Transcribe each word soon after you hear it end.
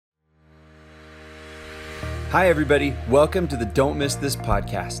Hi, everybody. Welcome to the Don't Miss This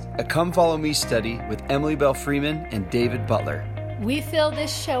podcast, a Come Follow Me study with Emily Bell Freeman and David Butler. We fill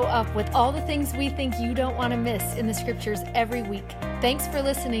this show up with all the things we think you don't want to miss in the scriptures every week. Thanks for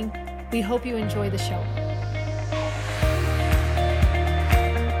listening. We hope you enjoy the show.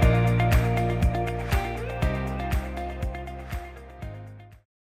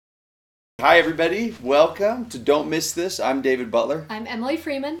 Hi, everybody. Welcome to Don't Miss This. I'm David Butler. I'm Emily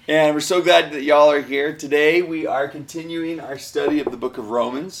Freeman. And we're so glad that y'all are here. Today, we are continuing our study of the book of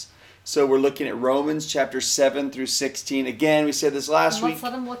Romans. So we're looking at Romans chapter 7 through 16. Again, we said this last week. Let's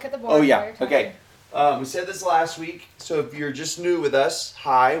let them look at the board. Oh, yeah. Okay. We said this last week. So if you're just new with us,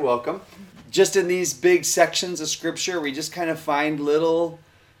 hi, welcome. Just in these big sections of scripture, we just kind of find little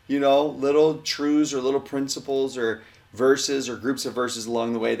truths or little principles or verses or groups of verses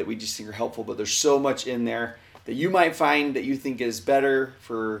along the way that we just think are helpful, but there's so much in there that you might find that you think is better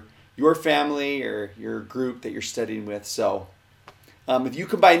for your family or your group that you're studying with. So if you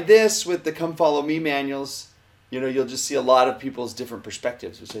combine this with the Come Follow Me manuals, you'll just see a lot of people's different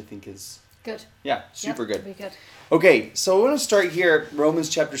perspectives, which I think is good. Yeah, super good. Be good. Okay, so I want to start here, Romans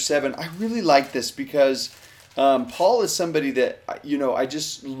chapter 7. I really like this because Paul is somebody that, I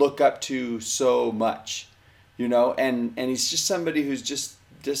just look up to so much. And he's just somebody who's just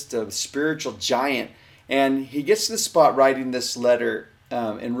a spiritual giant. And he gets to the spot writing this letter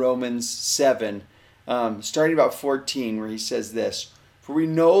in Romans 7, starting about 14, where he says this: "For we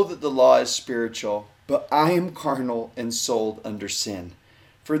know that the law is spiritual, but I am carnal and sold under sin.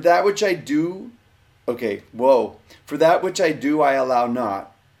 For that which I do, For that which I do I allow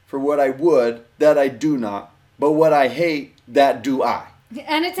not. For what I would, that I do not. But what I hate, that do I."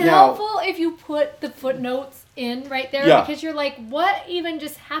 And it's helpful if you put the footnotes in right there, because you're like, what even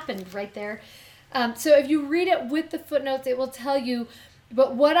just happened right there? So if you read it with the footnotes, it will tell you,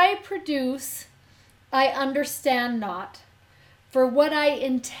 "But what I produce, I understand not. For what I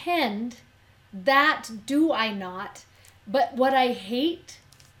intend, that do I not. But what I hate,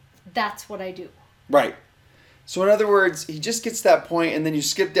 that's what I do." Right. So in other words, he just gets to that point, and then you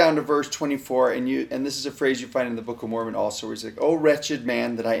skip down to verse 24, and this is a phrase you find in the Book of Mormon also, where he's like, "O wretched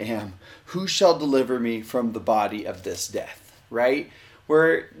man that I am, who shall deliver me from the body of this death?" Right?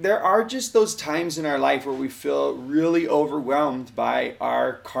 Where there are just those times in our life where we feel really overwhelmed by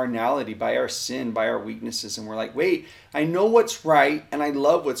our carnality, by our sin, by our weaknesses, and we're like, wait, I know what's right, and I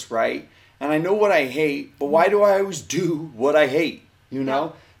love what's right, and I know what I hate, but why do I always do what I hate?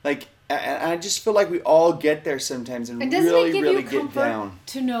 And I just feel like we all get there sometimes and really get down.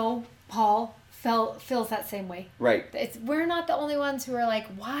 To know Paul feels that same way. Right. We're not the only ones who are like,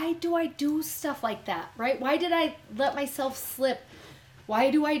 why do I do stuff like that? Right? Why did I let myself slip?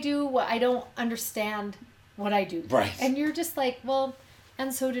 Why do I do what I don't understand what I do? Right. And you're just like, well,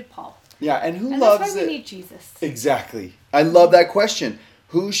 and so did Paul. Yeah, and loves that's why we need Jesus. Exactly. I love that question.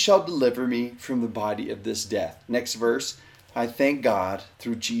 Who shall deliver me from the body of this death? Next verse. "I thank God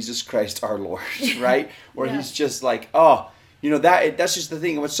through Jesus Christ our Lord," right? Where he's just like, that's just the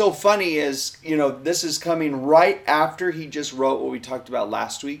thing. And what's so funny is, this is coming right after he just wrote what we talked about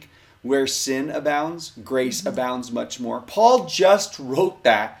last week, where sin abounds, grace abounds much more. Paul just wrote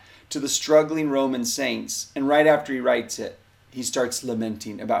that to the struggling Roman saints. And right after he writes it, he starts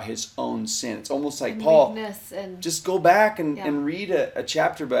lamenting about his own sin. It's almost like, Paul, just go back and read a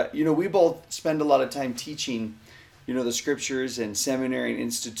chapter. But, we both spend a lot of time teaching the scriptures and seminary and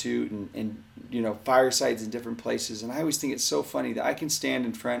institute and firesides in different places. And I always think it's so funny that I can stand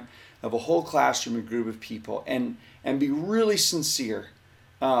in front of a whole classroom and group of people and be really sincere.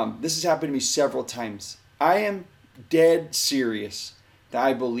 This has happened to me several times. I am dead serious that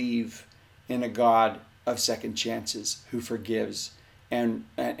I believe in a God of second chances who forgives and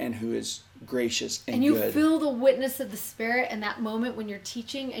who is gracious and good. And you feel the witness of the Spirit in that moment when you're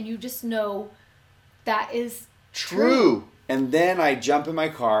teaching, and you just know that is true. And then I jump in my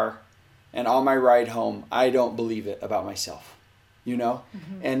car, and on my ride home, I don't believe it about myself,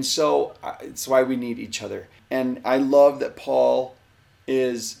 And so it's why we need each other. And I love that Paul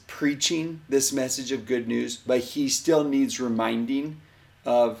is preaching this message of good news, but he still needs reminding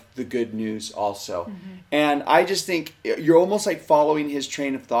of the good news also. And I just think you're almost like following his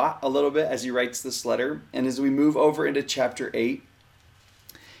train of thought a little bit as he writes this letter. And as we move over into chapter 8,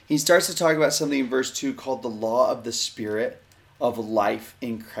 he starts to talk about something in verse 2 called the law of the Spirit of life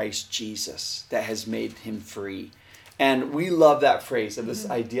in Christ Jesus that has made him free. And we love that phrase of this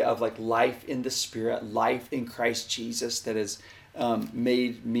idea of like life in the Spirit, life in Christ Jesus that has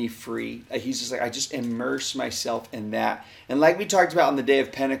made me free. He's just like, I just immerse myself in that. And like we talked about on the day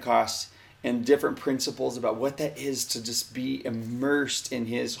of Pentecost, and different principles about what that is to just be immersed in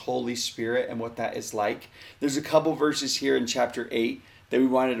his Holy Spirit and what that is like. There's a couple verses here in chapter 8 that we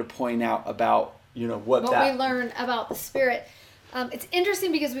wanted to point out about, what we learn about the Spirit. It's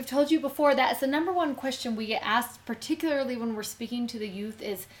interesting because we've told you before that it's the number one question we get asked, particularly when we're speaking to the youth,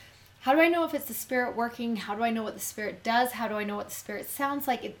 is how do I know if it's the Spirit working? How do I know what the Spirit does? How do I know what the Spirit sounds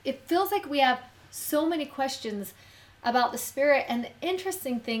like? It feels like we have so many questions about the Spirit. And the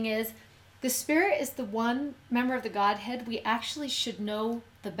interesting thing is, the Spirit is the one member of the Godhead we actually should know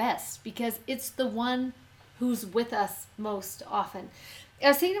the best, because it's the one who's with us most often. I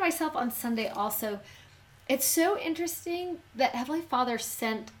was thinking to myself on Sunday also, it's so interesting that Heavenly Father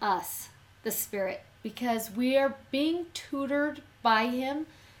sent us the Spirit because we are being tutored by Him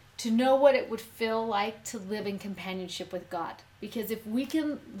to know what it would feel like to live in companionship with God. Because if we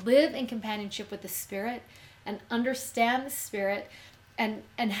can live in companionship with the Spirit and understand the Spirit and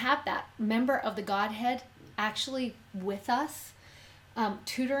have that member of the Godhead actually with us,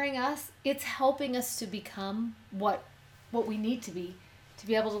 tutoring us, it's helping us to become what we need to be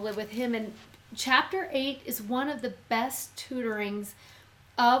able to live with Him. And chapter 8 is one of the best tutorings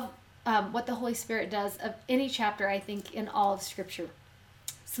of what the Holy Spirit does of any chapter, I think, in all of Scripture.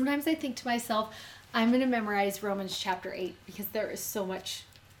 Sometimes I think to myself, I'm going to memorize Romans chapter 8 because there is so much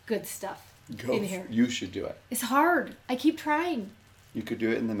good stuff in here. You should do it. It's hard. I keep trying. You could do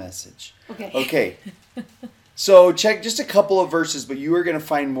it in the message. Okay. So check just a couple of verses, but you are going to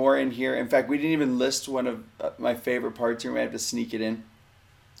find more in here. In fact, we didn't even list one of my favorite parts here. We have to sneak it in.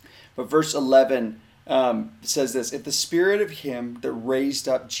 But verse 11 says this: if the Spirit of Him that raised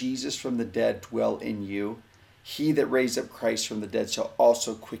up Jesus from the dead dwell in you, He that raised up Christ from the dead shall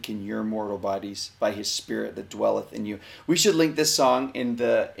also quicken your mortal bodies by His Spirit that dwelleth in you. We should link this song in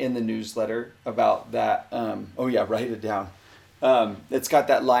the newsletter about that. Write it down. It's got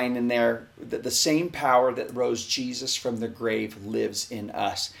that line in there that the same power that rose Jesus from the grave lives in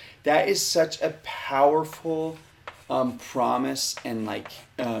us. That is such a powerful promise and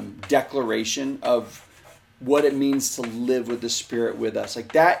declaration of what it means to live with the Spirit with us.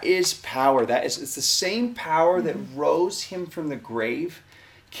 Like, that is power. It's the same power that rose Him from the grave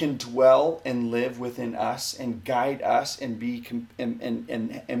can dwell and live within us and guide us and be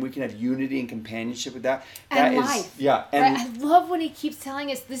and we can have unity and companionship with that. And life. Yeah. And I love when He keeps telling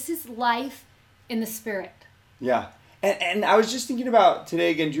us this is life in the Spirit. Yeah. And I was just thinking about today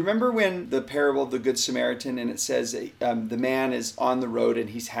again, do you remember when the parable of the Good Samaritan, and it says the man is on the road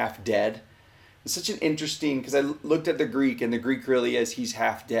and he's half dead? It's such an interesting, because I looked at the Greek, and the Greek really is he's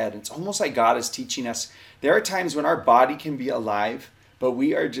half dead. It's almost like God is teaching us. There are times when our body can be alive, but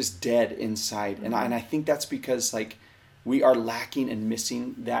we are just dead inside. Mm-hmm. And I think that's because we are lacking and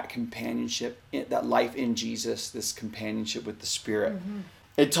missing that companionship, that life in Jesus, this companionship with the Spirit. Mm-hmm.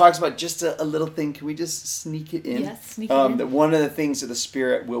 It talks about just a little thing. Can we just sneak it in? Yes, sneak it in. That one of the things that the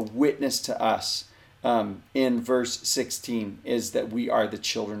Spirit will witness to us in verse 16 is that we are the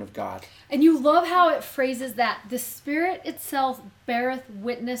children of God. And you love how it phrases that. The Spirit itself beareth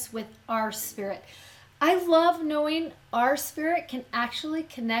witness with our spirit. I love knowing our spirit can actually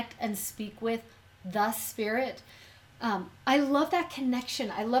connect and speak with the Spirit. I love that connection.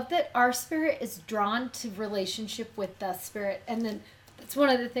 I love that our spirit is drawn to relationship with the Spirit. And then that's one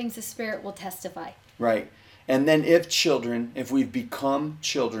of the things the Spirit will testify. Right. And then if we've become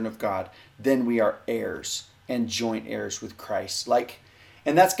children of God, then we are heirs and joint heirs with Christ.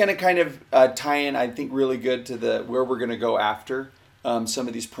 And that's going to kind of tie in, I think, really good to where we're going to go after some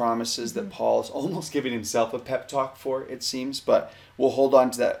of these promises that Paul is almost giving himself a pep talk for, it seems. But we'll hold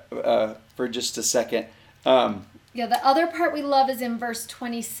on to that for just a second. The other part we love is in verse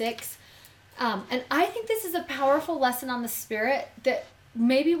 26. And I think this is a powerful lesson on the Spirit that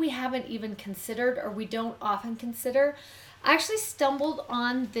maybe we haven't even considered, or we don't often consider. I actually stumbled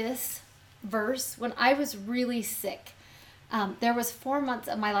on this verse when I was really sick. There was 4 months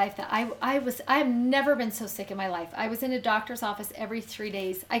of my life that I've never been so sick in my life. I was in a doctor's office every 3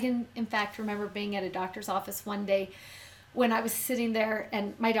 days. I can, in fact, remember being at a doctor's office one day when I was sitting there,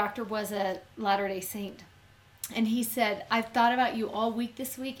 and my doctor was a Latter-day Saint. And he said, I've thought about you all week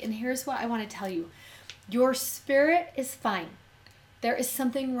this week, and here's what I want to tell you. Your spirit is fine. There is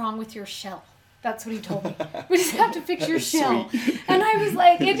something wrong with your shell. That's what he told me. We just have to fix your shell. Sweet. And I was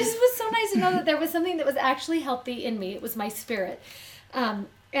like, it just was so nice to know that there was something that was actually healthy in me. It was my spirit.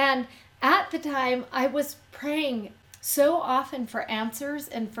 And at the time, I was praying so often for answers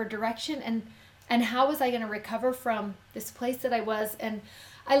and for direction and how was I going to recover from this place that I was. And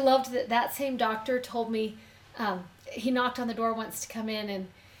I loved that same doctor told me, he knocked on the door once to come in, and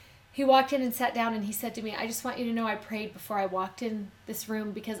he walked in and sat down, and he said to me, I just want you to know I prayed before I walked in this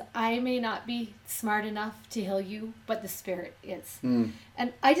room because I may not be smart enough to heal you, but the Spirit is.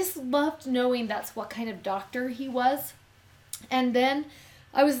 And I just loved knowing that's what kind of doctor he was. And then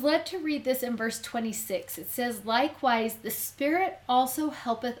I was led to read this in verse 26. It says, likewise, the Spirit also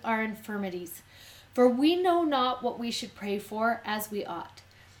helpeth our infirmities, for we know not what we should pray for as we ought.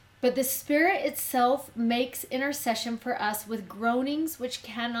 But the Spirit itself makes intercession for us with groanings which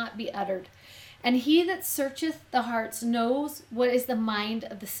cannot be uttered. And he that searcheth the hearts knows what is the mind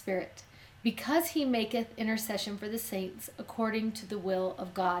of the Spirit, because he maketh intercession for the saints according to the will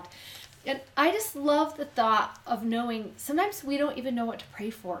of God. And I just love the thought of knowing sometimes we don't even know what to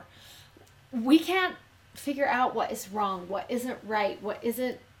pray for. We can't figure out what is wrong, what isn't right, what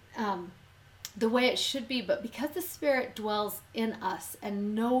isn't the way it should be, but because the Spirit dwells in us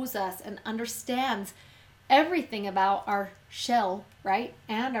and knows us and understands everything about our shell, right,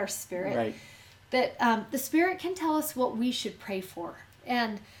 and our spirit, right, that the Spirit can tell us what we should pray for.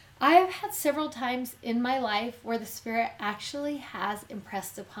 And I have had several times in my life where the Spirit actually has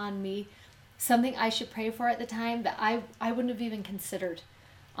impressed upon me something I should pray for at the time that I wouldn't have even considered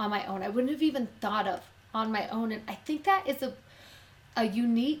on my own. I wouldn't have even thought of on my own. And I think that is a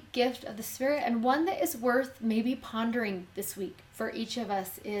unique gift of the Spirit, and one that is worth maybe pondering this week for each of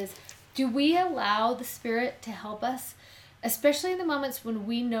us is, do we allow the Spirit to help us, especially in the moments when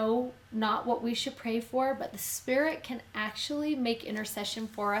we know not what we should pray for, but the Spirit can actually make intercession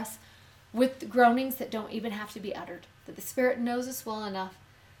for us with groanings that don't even have to be uttered, that the Spirit knows us well enough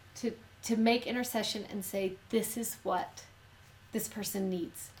to make intercession and say, this is what this person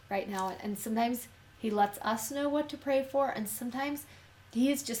needs right now. And sometimes he lets us know what to pray for, and sometimes he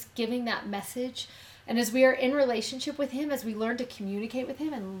is just giving that message. And as we are in relationship with him, as we learn to communicate with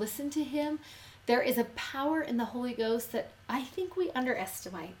him and listen to him, there is a power in the Holy Ghost that I think we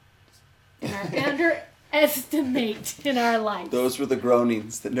underestimate in our lives. Those were the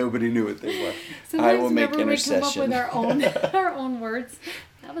groanings that nobody knew what they were. Sometimes I will make intercession. We come up with our own words.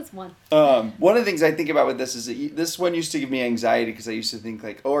 That was one. One of the things I think about with this is that this one used to give me anxiety because I used to think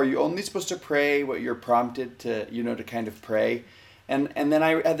like, oh, are you only supposed to pray what you're prompted to, to kind of pray? And then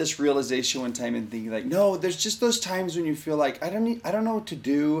I had this realization one time and thinking like, no, there's just those times when you feel like I don't know what to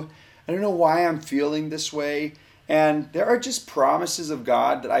do. I don't know why I'm feeling this way. And there are just promises of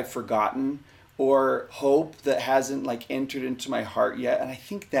God that I've forgotten, or hope that hasn't like entered into my heart yet. And I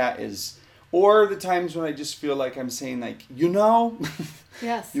think that is, or the times when I just feel like I'm saying like,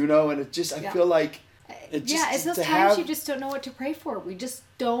 yes, and it just, I feel like it's those times you just don't know what to pray for. We just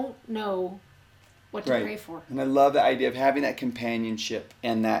don't know what to pray for. And I love the idea of having that companionship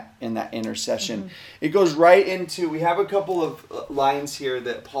and that intercession. Mm-hmm. It goes right into, we have a couple of lines here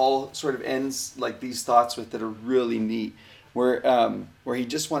that Paul sort of ends like these thoughts with that are really neat, where he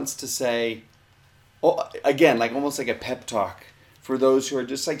just wants to say, again, like almost like a pep talk for those who are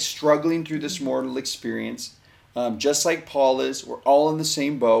just like struggling through this mortal experience, just like Paul is. We're all in the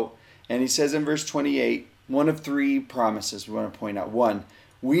same boat. And he says in verse 28, one of three promises we want to point out. One,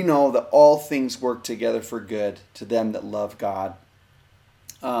 we know that all things work together for good to them that love God,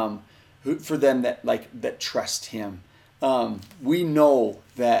 for them that trust him. We know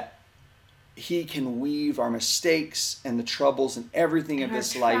that he can weave our mistakes and the troubles and everything of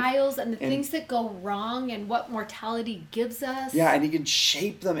this life. Trials and the things that go wrong and what mortality gives us. Yeah, and he can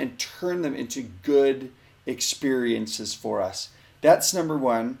shape them and turn them into good experiences for us. That's number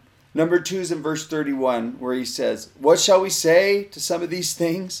one. Number two is in verse 31, where he says, what shall we say to some of these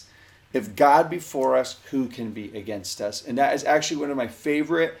things? If God be for us, who can be against us? And that is actually one of my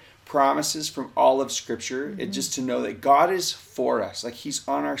favorite promises from all of Scripture. Mm-hmm. It's just to know that God is for us, like he's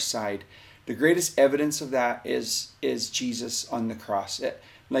on our side. The greatest evidence of that is Jesus on the cross.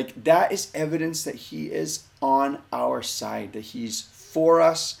 That is evidence that he is on our side, that he's for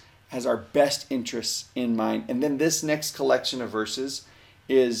us, has our best interests in mind. And then this next collection of verses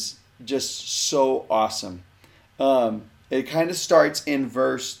is just so awesome. It kind of starts in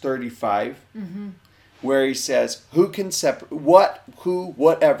verse 35, mm-hmm. where he says,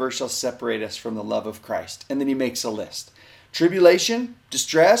 whatever shall separate us from the love of Christ? And then he makes a list. Tribulation,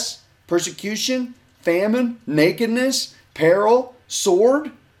 distress, persecution, famine, nakedness, peril,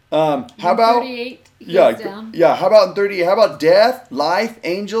 sword. How about 38? How about in 38? How about death, life,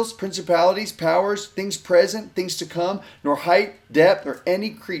 angels, principalities, powers, things present, things to come, nor height, depth, or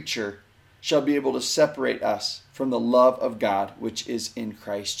any creature shall be able to separate us from the love of God, which is in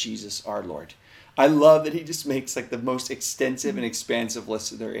Christ Jesus our Lord. I love that he just makes like the most extensive and expansive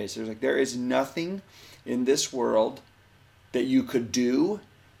list that there is. There is nothing in this world that you could do,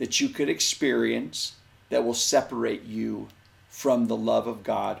 that you could experience, that will separate you from the love of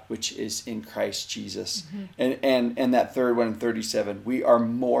God, which is in Christ Jesus. And that third one in 37, we are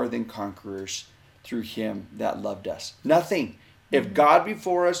more than conquerors through him that loved us. Nothing. If God be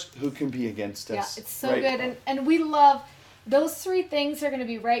for us, who can be against us? Yeah, it's so good. And we love, those three things are going to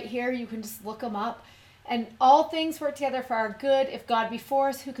be right here. You can just look them up. And all things work together for our good. If God be for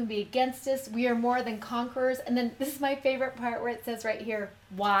us, who can be against us? We are more than conquerors. And then this is my favorite part where it says right here,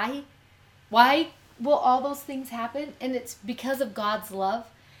 why? Why will all those things happen? And it's because of God's love.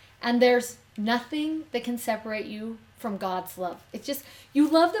 And there's nothing that can separate you from God's love. It's just, you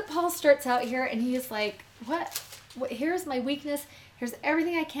love that Paul starts out here and he is like, what? Here's my weakness. Here's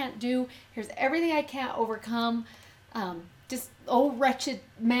everything I can't do. Here's everything I can't overcome. Just, oh, wretched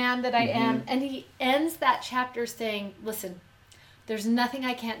man that I am. And he ends that chapter saying, listen, there's nothing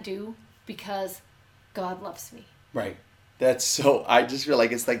I can't do because God loves me. Right. That's so, I just feel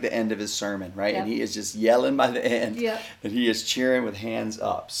like it's like the end of his sermon, right? Yep. And he is just yelling by the end. Yep. And he is cheering with hands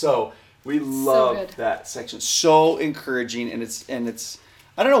up. So we love that section. So encouraging. And it's,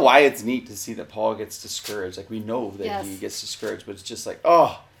 I don't know why it's neat to see that Paul gets discouraged. Like we know that he gets discouraged, but it's just like,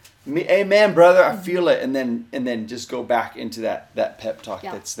 oh, amen, brother. I feel it. And then just go back into that pep talk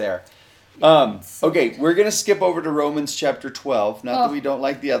that's there. Okay, we're going to skip over to Romans chapter 12. Not that we don't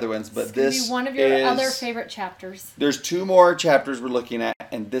like the other ones, but this be one of your other favorite chapters. There's two more chapters we're looking at,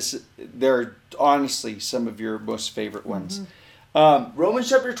 and they're honestly some of your most favorite ones. Romans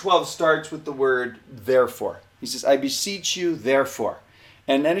chapter 12 starts with the word therefore. He says, I beseech you, therefore.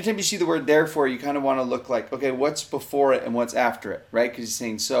 And anytime you see the word therefore, you kind of want to look like, okay, what's before it and what's after it, right? Because he's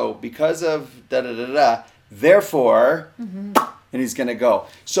saying, so because of da-da-da-da, therefore, and he's going to go.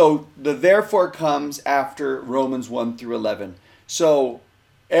 So the therefore comes after Romans 1 through 11. So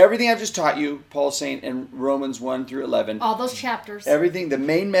everything I've just taught you, Paul's saying in Romans 1 through 11. All those chapters. Everything, the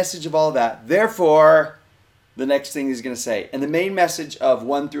main message of all that. Therefore, the next thing he's going to say. And the main message of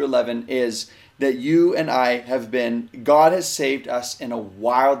 1 through 11 is that you and I God has saved us in a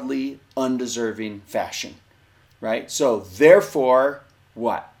wildly undeserving fashion, right? So therefore,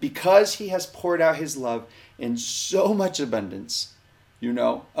 what? Because he has poured out his love in so much abundance,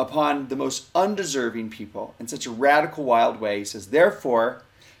 upon the most undeserving people in such a radical, wild way, he says, therefore.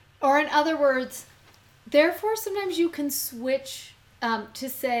 Or in other words, therefore, sometimes you can switch to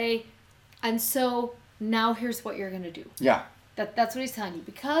say, and so now here's what you're going to do. Yeah. That's what he's telling you.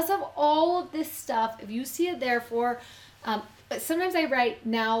 Because of all of this stuff, if you see it therefore, but sometimes I write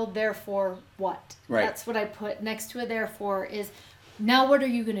now therefore what? Right. That's what I put next to a therefore is now what are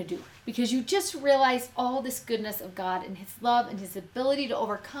you going to do? Because you just realize all this goodness of God and his love and his ability to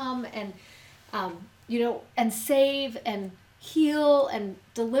overcome and, and save and heal and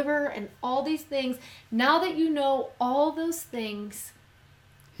deliver and all these things. Now that you know all those things,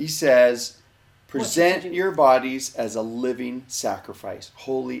 he says, present your bodies as a living sacrifice,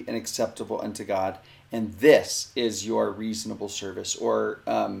 holy and acceptable unto God. And this is your reasonable service, or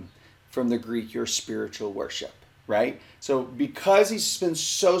from the Greek, your spiritual worship, right? So because he's been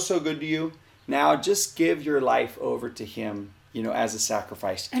so good to you, now just give your life over to him, as a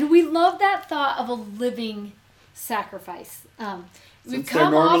sacrifice. And we love that thought of a living sacrifice. We've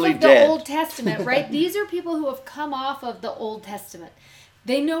come off of the Old Testament, right? These are people who have come off of the Old Testament.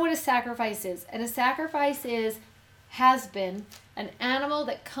 They know what a sacrifice is. And a sacrifice has been an animal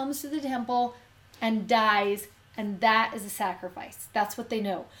that comes to the temple and dies, and that is a sacrifice. That's what they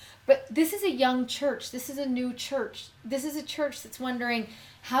know. But this is a young church. This is a new church. This is a church that's wondering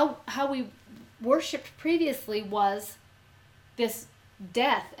how we worshipped previously was this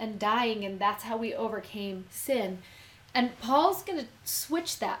death and dying, and that's how we overcame sin. And Paul's going to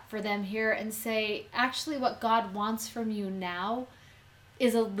switch that for them here and say, actually what God wants from you now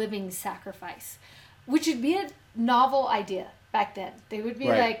is a living sacrifice, which would be a novel idea back then. They would be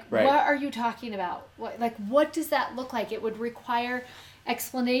right. What are you talking about? What does that look like? It would require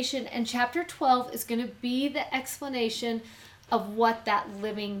explanation. And chapter 12 is going to be the explanation of what that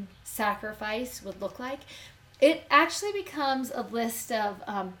living sacrifice would look like. It actually becomes a list of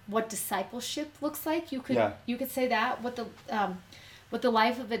what discipleship looks like. You could say that, what the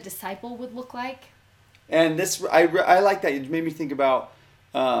life of a disciple would look like. And this, I like that. It made me think about,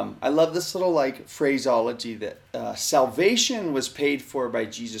 I love this little phraseology that salvation was paid for by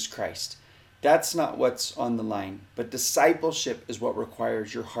Jesus Christ. That's not what's on the line. But discipleship is what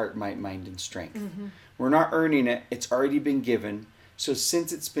requires your heart, might, mind, and strength. Mm-hmm. We're not earning it. It's already been given. So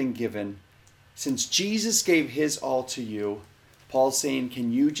since it's been given, since Jesus gave his all to you, Paul's saying,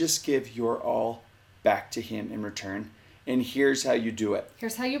 can you just give your all back to him in return? And here's how you do it.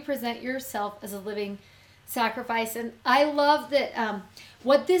 Here's how you present yourself as a living sacrifice. And I love that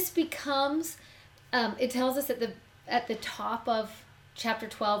what this becomes, it tells us at at the top of chapter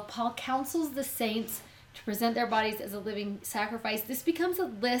 12, Paul counsels the saints to present their bodies as a living sacrifice. This becomes a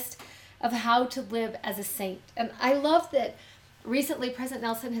list of how to live as a saint. And I love that recently President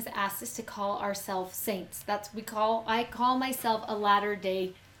Nelson has asked us to call ourselves saints. I call myself a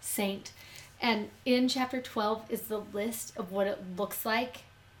Latter-day Saint. And in chapter 12 is the list of what it looks like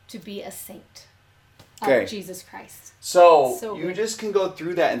to be a saint of Jesus Christ. So you just can go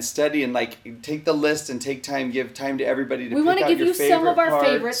through that and study and like take the list and take time, give time to everybody to we want to give you some of our parts.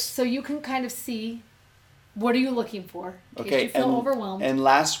 favorites so you can kind of see what are you looking for in case you feel overwhelmed. And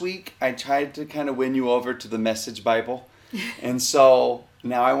last week I tried to kind of win you over to the Message Bible. And so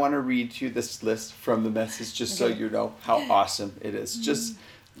now I want to read you this list from the Message just so you know how awesome it is. Just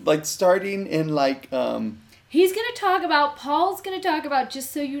like starting in like Paul's going to talk about,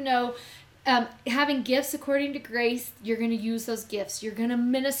 just so you know, having gifts according to grace. You're going to use those gifts. You're going to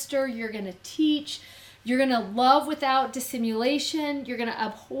minister. You're going to teach. You're going to love without dissimulation. You're going to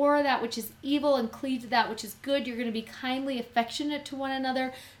abhor that which is evil and cleave to that which is good. You're going to be kindly affectionate to one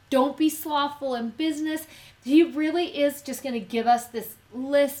another. Don't be slothful in business. He really is just going to give us this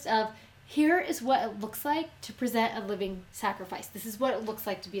list of, here is what it looks like to present a living sacrifice. This is what it looks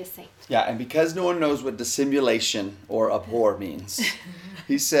like to be a saint. Yeah, and because no one knows what dissimulation or abhor means,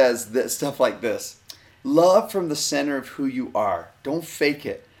 he says that stuff like this. Love from the center of who you are. Don't fake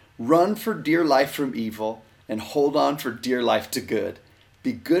it. Run for dear life from evil and hold on for dear life to good.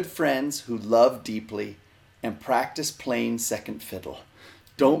 Be good friends who love deeply and practice playing second fiddle.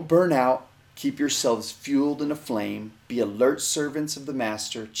 Don't burn out. Keep yourselves fueled and aflame. Be alert servants of the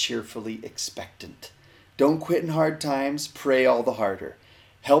Master, cheerfully expectant. Don't quit in hard times. Pray all the harder.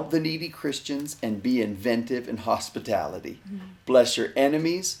 Help the needy Christians and be inventive in hospitality. Bless your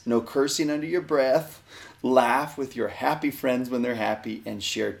enemies. No cursing under your breath. Laugh with your happy friends when they're happy and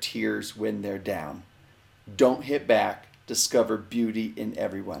share tears when they're down. Don't hit back. Discover beauty in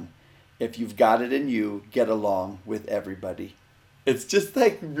everyone. If you've got it in you, get along with everybody. It's just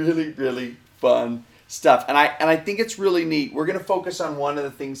like really, really fun stuff. And I think it's really neat. We're going to focus on one of the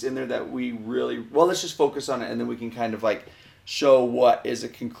things in there that we really, let's just focus on it and then we can kind of like show what is a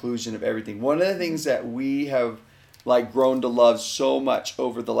conclusion of everything. One of the things that we have like grown to love so much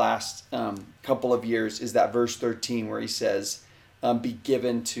over the last couple of years is that verse 13 where he says, be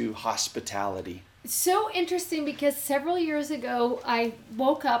given to hospitality. It's so interesting because several years ago, I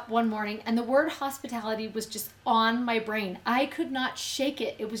woke up one morning and the word hospitality was just on my brain. I could not shake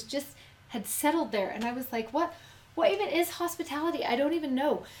it. It was just had settled there. And I was like, what even is hospitality? I don't even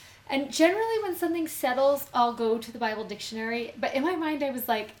know. And generally when something settles, I'll go to the Bible dictionary. But in my mind, I was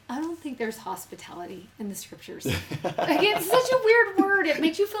like, I don't think there's hospitality in the scriptures. Like, it's such a weird word. It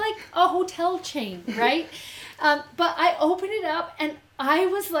makes you feel like a hotel chain, right? But I opened it up and I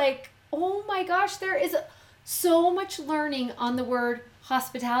was like, oh my gosh, there is so much learning on the word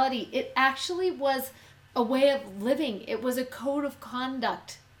hospitality. It actually was a way of living. It was a code of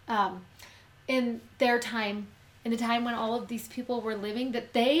conduct in their time, in the time when all of these people were living,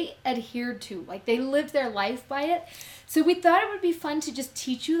 that they adhered to. Like, they lived their life by it. So we thought it would be fun to just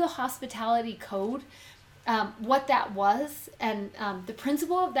teach you the hospitality code, what that was, and the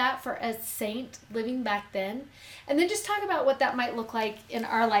principle of that for a saint living back then, and then just talk about what that might look like in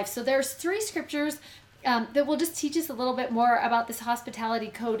our life. So there's 3 scriptures that will just teach us a little bit more about this hospitality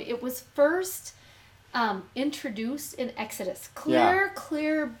code. It was first introduced in Exodus,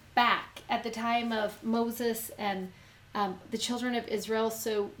 clear back at the time of Moses and the children of Israel.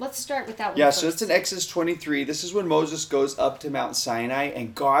 So let's start with that one. Yeah, so it's in Exodus 23. This is when Moses goes up to Mount Sinai,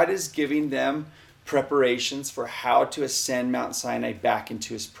 and God is giving them preparations for how to ascend Mount Sinai back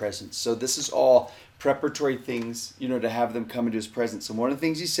into his presence. So this is all preparatory things, to have them come into his presence. And one of the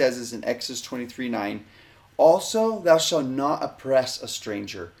things he says is in Exodus 23:9, also thou shalt not oppress a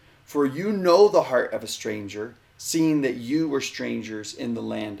stranger, for you know the heart of a stranger, seeing that you were strangers in the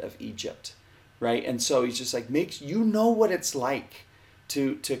land of Egypt. Right? And so he's just like, you know what it's like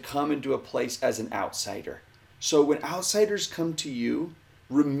to come into a place as an outsider. So when outsiders come to you,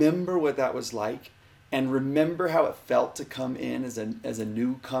 remember what that was like, and remember how it felt to come in as a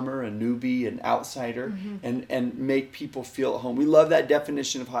newcomer, a newbie, an outsider, and make people feel at home. We love that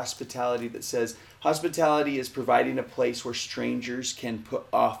definition of hospitality that says hospitality is providing a place where strangers can put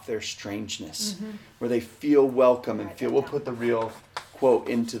off their strangeness, where they feel welcome and feel. We'll put the real quote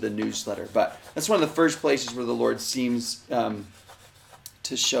into the newsletter, but that's one of the first places where the Lord seems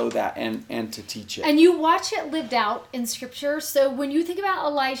to show that and to teach it. And you watch it lived out in Scripture. So when you think about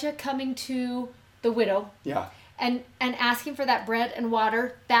Elijah coming to the widow, and asking for that bread and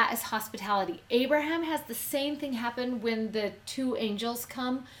water, that is hospitality. Abraham has the same thing happen when the 2 angels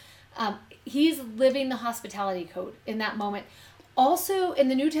come He's living the hospitality code in that moment. Also, in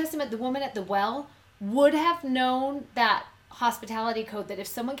the New Testament, the woman at the well would have known that hospitality code, that if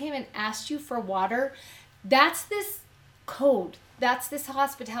someone came and asked you for water, that's this code. That's this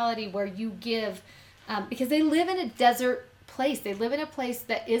hospitality where you give, because they live in a desert place. They live in a place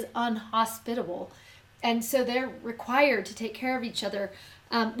that is unhospitable. And so they're required to take care of each other.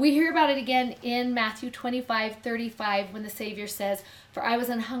 We hear about it again in Matthew 25:35 when the Savior says, "For I was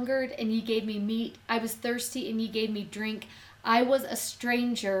an hungered, and ye gave me meat. I was thirsty, and ye gave me drink. I was a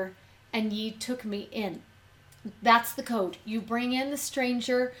stranger, and ye took me in." That's the code. You bring in the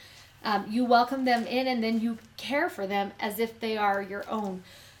stranger, you welcome them in, and then you care for them as if they are your own.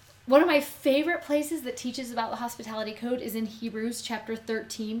 One of my favorite places that teaches about the hospitality code is in Hebrews chapter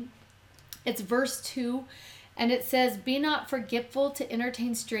 13. It's verse 2. And it says, "Be not forgetful to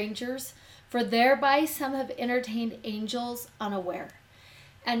entertain strangers, for thereby some have entertained angels unaware."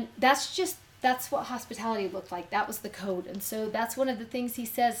 And that's what hospitality looked like. That was the code. And so that's one of the things he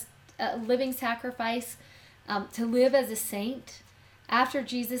says, living sacrifice, to live as a saint. After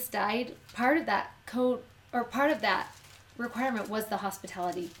Jesus died, part of that code, or part of that requirement, was the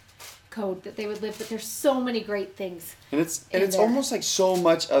hospitality code that they would live. But there's so many great things, and it's almost like so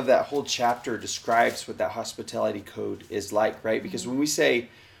much of that whole chapter describes what that hospitality code is like, right? Because when we say,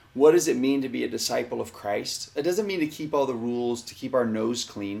 what does it mean to be a disciple of Christ, it doesn't mean to keep all the rules, to keep our nose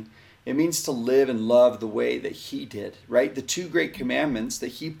clean. It means to live and love the way that he did, right? The two great commandments that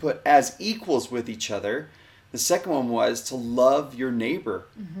he put as equals with each other. The second one was to love your neighbor,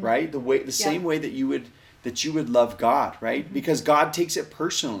 right? The same way that you would love God, right? Mm-hmm. Because God takes it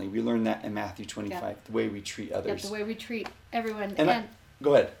personally. We learn that in Matthew 25, the way we treat others. The way we treat everyone. And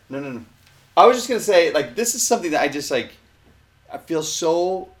go ahead. No. I was just going to say, like, this is something that I just, like, I feel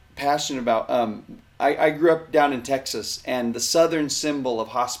so passionate about. I grew up down in Texas, and the southern symbol of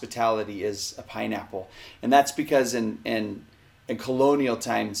hospitality is a pineapple. And that's because in colonial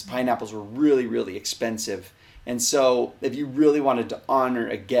times, pineapples were really, really expensive. And so if you really wanted to honor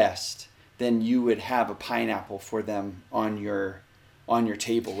a guest, then you would have a pineapple for them on your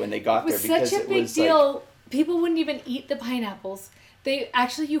table when they got there. Because it was such a big deal. Like, people wouldn't even eat the pineapples.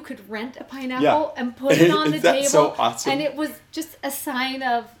 You could rent a pineapple and put it on the table. So awesome? And it was just a sign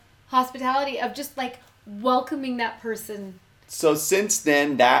of hospitality, of just like welcoming that person. So since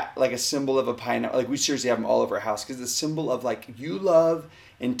then, that, like, a symbol of a pineapple, like, we seriously have them all over our house, because it's a symbol of, like, you love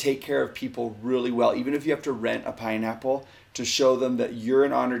and take care of people really well, even if you have to rent a pineapple, to show them that you're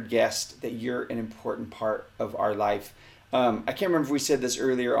an honored guest, that you're an important part of our life. I can't remember if we said this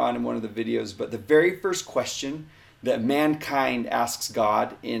earlier on in one of the videos, but the very first question that mankind asks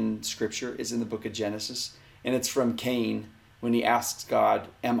God in Scripture is in the book of Genesis, and it's from Cain when he asks God,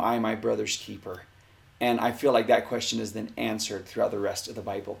 "Am I my brother's keeper?" And I feel like that question is then answered throughout the rest of the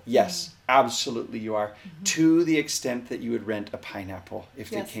Bible. Yes, absolutely you are. Mm-hmm. To the extent that you would rent a pineapple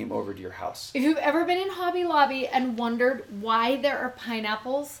if they came over to your house. If you've ever been in Hobby Lobby and wondered why there are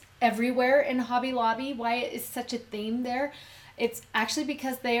pineapples everywhere in Hobby Lobby, why it is such a theme there, it's actually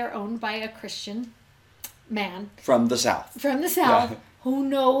because they are owned by a Christian man. From the South. Yeah. Who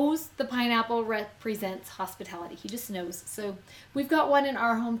knows the pineapple represents hospitality. He just knows. So we've got one in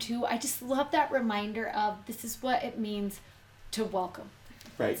our home too. I just love that reminder of this is what it means to welcome.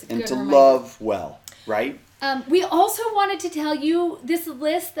 Right, and to love well, right? We also wanted to tell you this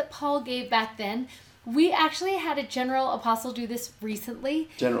list that Paul gave back then. We actually had a general apostle do this recently.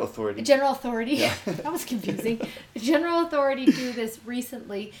 General authority. Yeah. That was confusing. General authority do this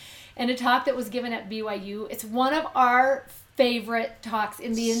recently in a talk that was given at BYU. It's one of our favorite talks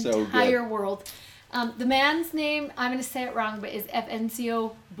in the entire world. The man's name, I'm going to say it wrong, but is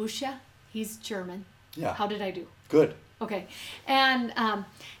Evanzio Buscha. He's German. Yeah. How did I do? Good. Okay. And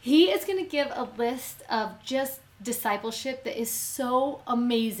he is going to give a list of just discipleship that is so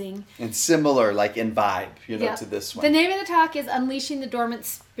amazing. And similar, like in vibe, to this one. The name of the talk is Unleashing the Dormant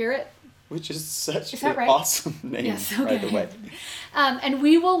Spirit. Which is such an awesome name, yes, okay. By the way. And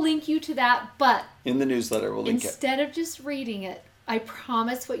we will link you to that, but in the newsletter we'll link it. Instead of just reading it, I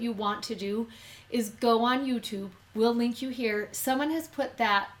promise what you want to do is go on YouTube. We'll link you here. Someone has put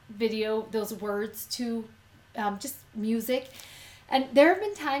that video, those words to just music. And there have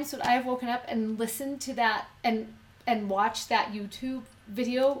been times when I have woken up and listened to that and watched that YouTube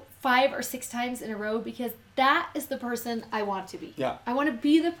video 5 or 6 times in a row, because that is the person I want to be. Yeah. I want to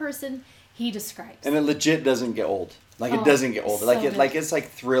be the person he describes. And it legit doesn't get old. It doesn't get old. It's like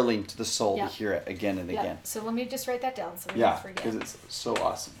thrilling to the soul to hear it again and again. So let me just write that down so we don't forget. Because it's so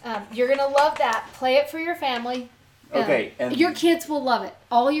awesome. You're going to love that. Play it for your family. Okay. And your kids will love it.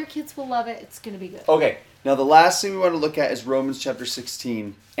 All your kids will love it. It's going to be good. Okay. Now, the last thing we want to look at is Romans chapter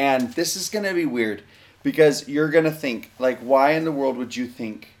 16. And this is going to be weird because you're going to think, like, why in the world would you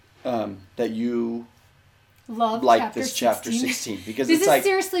think that you love like this chapter 16? Because this it's is like,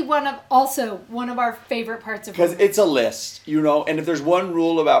 seriously one of our favorite parts of because Romans. it's a list, you know, and if there's one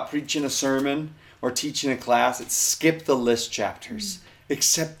rule about preaching a sermon or teaching a class, it's skip the list chapters.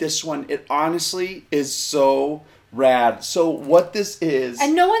 Except this one, it honestly is so rad. So what this is...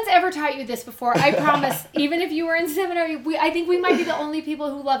 And no one's ever taught you this before. I promise. Even if you were in seminary, I think we might be the only people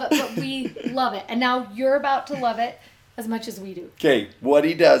who love it, but we love it. And now you're about to love it as much as we do. Okay, what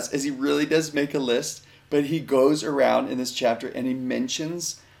he does is he really does make a list, but he goes around in this chapter and he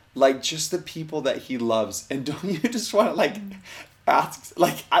mentions like just the people that he loves. And don't you just want to like ask,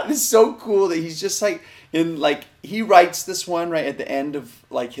 like, it's so cool that he's just like, he writes this one right at the end of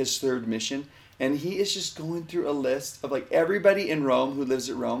like his third mission. And he is just going through a list of like everybody in Rome who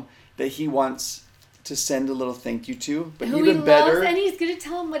lives at Rome that he wants to send a little thank you to. But who even better, and he's going to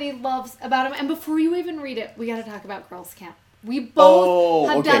tell him what he loves about him. And before you even read it, we got to talk about Girls Camp. We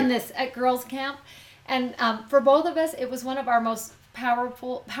both have done this at Girls Camp. And for both of us, it was one of our most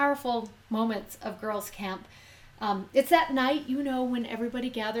powerful moments of Girls Camp. It's that night, you know, when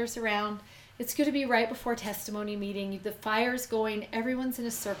everybody gathers around. It's going to be right before testimony meeting. The fire's going. Everyone's in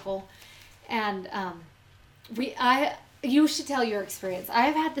a circle. And you should tell your experience. I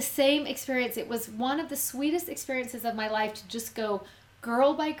have had the same experience. It was one of the sweetest experiences of my life to just go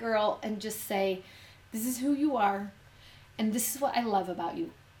girl by girl and just say, this is who you are, and this is what I love about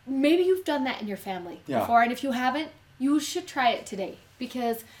you. Maybe you've done that in your family before, and if you haven't, you should try it today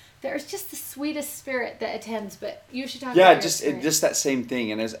because there's just the sweetest spirit that attends. But you should talk about your experience. Just that same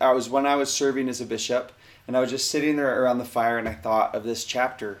thing. And when I was serving as a bishop. And I was just sitting there around the fire and I thought of this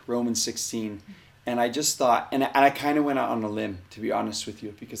chapter, Romans 16. And I just thought, and I kind of went out on a limb, to be honest with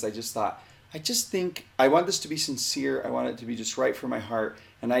you, because I just think I want this to be sincere. I want it to be just right for my heart.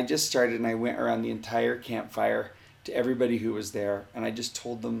 And I just started and I went around the entire campfire to everybody who was there. And I just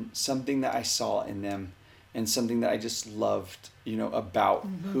told them something that I saw in them and something that I just loved, you know, about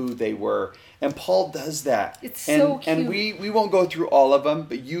who they were. And Paul does that. It's so cute. And we won't go through all of them,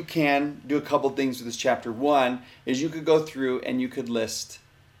 but you can do a couple things with this chapter. One is you could go through and you could list,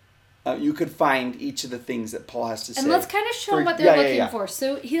 you could find each of the things that Paul has to say. And let's kind of show them what they're looking for.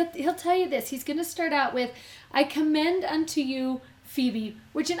 So he'll tell you this. He's going to start out with, I commend unto you Phoebe,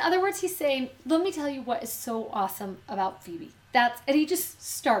 which in other words, he's saying, let me tell you what is so awesome about Phoebe. And he just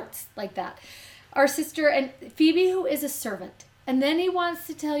starts like that. Our sister and Phoebe, who is a servant. And then he wants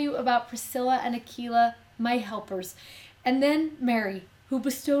to tell you about Priscilla and Aquila, my helpers. And then Mary, who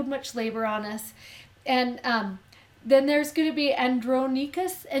bestowed much labor on us. And then there's going to be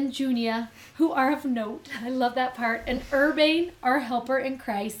Andronicus and Junia, who are of note. I love that part. And Urbane, our helper in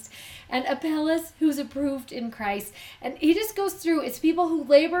Christ. And Apelles, who's approved in Christ. And he just goes through, it's people who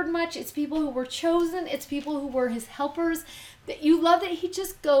labored much. It's people who were chosen. It's people who were his helpers. That you love that he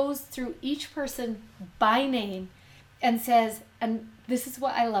just goes through each person by name and says, and this is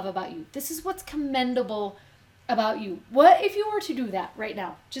what I love about you. This is what's commendable about you. What if you were to do that right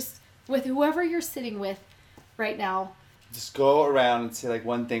now? Just with whoever you're sitting with right now. Just go around and say like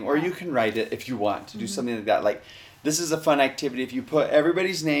one thing, or you can write it if you want to do something like that. Like, this is a fun activity. If you put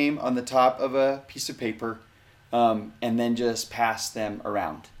everybody's name on the top of a piece of paper, and then just pass them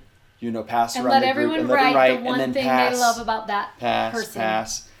around. You know, pass and around let the group everyone and let them write the one and then thing pass, they love about that person.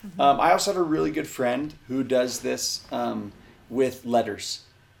 Pass. I also have a really good friend who does this with letters.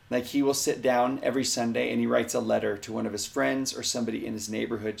 Like, he will sit down every Sunday and he writes a letter to one of his friends or somebody in his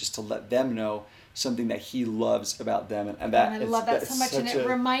neighborhood just to let them know something that he loves about them. And I love that so much. And it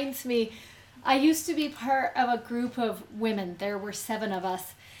reminds me, I used to be part of a group of women. There were 7 of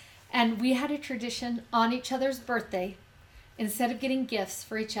us. And we had a tradition on each other's birthday. Instead of getting gifts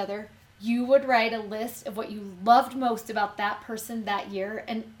for each other, you would write a list of what you loved most about that person that year.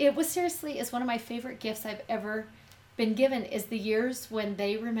 And it was seriously is one of my favorite gifts I've ever been given is the years when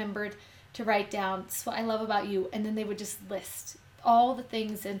they remembered to write down, this is what I love about you. And then they would just list all the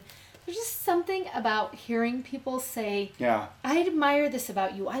things. And there's just something about hearing people say, I admire this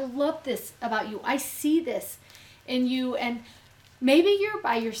about you. I love this about you. I see this in you. And maybe you're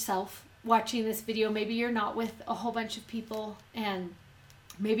by yourself watching this video. Maybe you're not with a whole bunch of people, and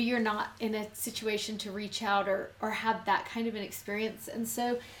maybe you're not in a situation to reach out or have that kind of an experience. And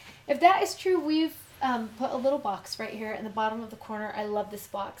so if that is true, we've put a little box right here in the bottom of the corner. I love this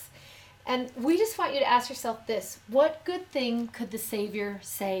box. And we just want you to ask yourself this: what good thing could the Savior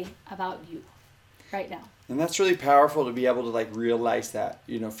say about you right now? And that's really powerful to be able to like realize that,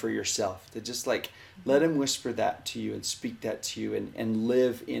 you know, for yourself, to just like let him whisper that to you and speak that to you and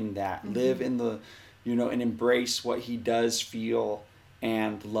live in that, live in the and embrace what he does feel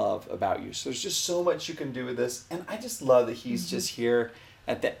and love about you. So there's just so much you can do with this. And I just love that he's just here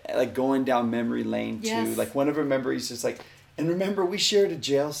at the, like, going down memory lane too. Like, one of our memories is like, and remember we shared a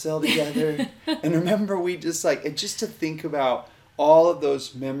jail cell together. And remember we just like, and just to think about all of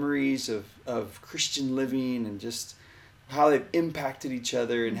those memories of Christian living and just how they've impacted each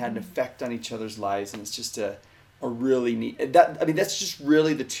other and had an effect on each other's lives. And it's just a really neat, that's just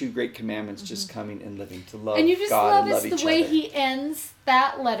really the two great commandments, just coming and living, to love God and love each other. And you just love the way he ends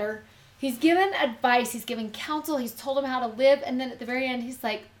that letter. He's given advice, he's given counsel, he's told him how to live, and then at the very end he's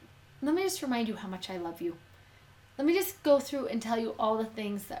like, let me just remind you how much I love you. Let me just go through and tell you all the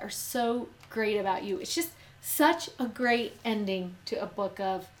things that are so great about you. It's just such a great ending to a book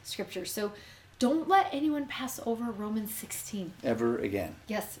of scripture. So don't let anyone pass over Romans 16. Ever again.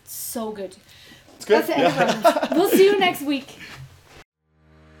 Yes, it's so good. It's good. That's the end of Romans. We'll see you next week.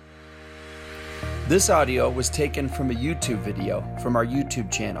 This audio was taken from a YouTube video from our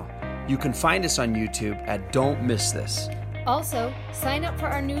YouTube channel. You can find us on YouTube at Don't Miss This. Also, sign up for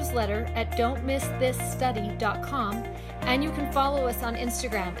our newsletter at don'tmissthisstudy.com, and you can follow us on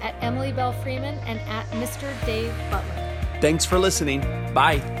Instagram at Emily Bell Freeman and at Mr. Dave Butler. Thanks for listening.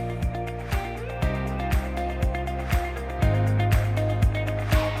 Bye.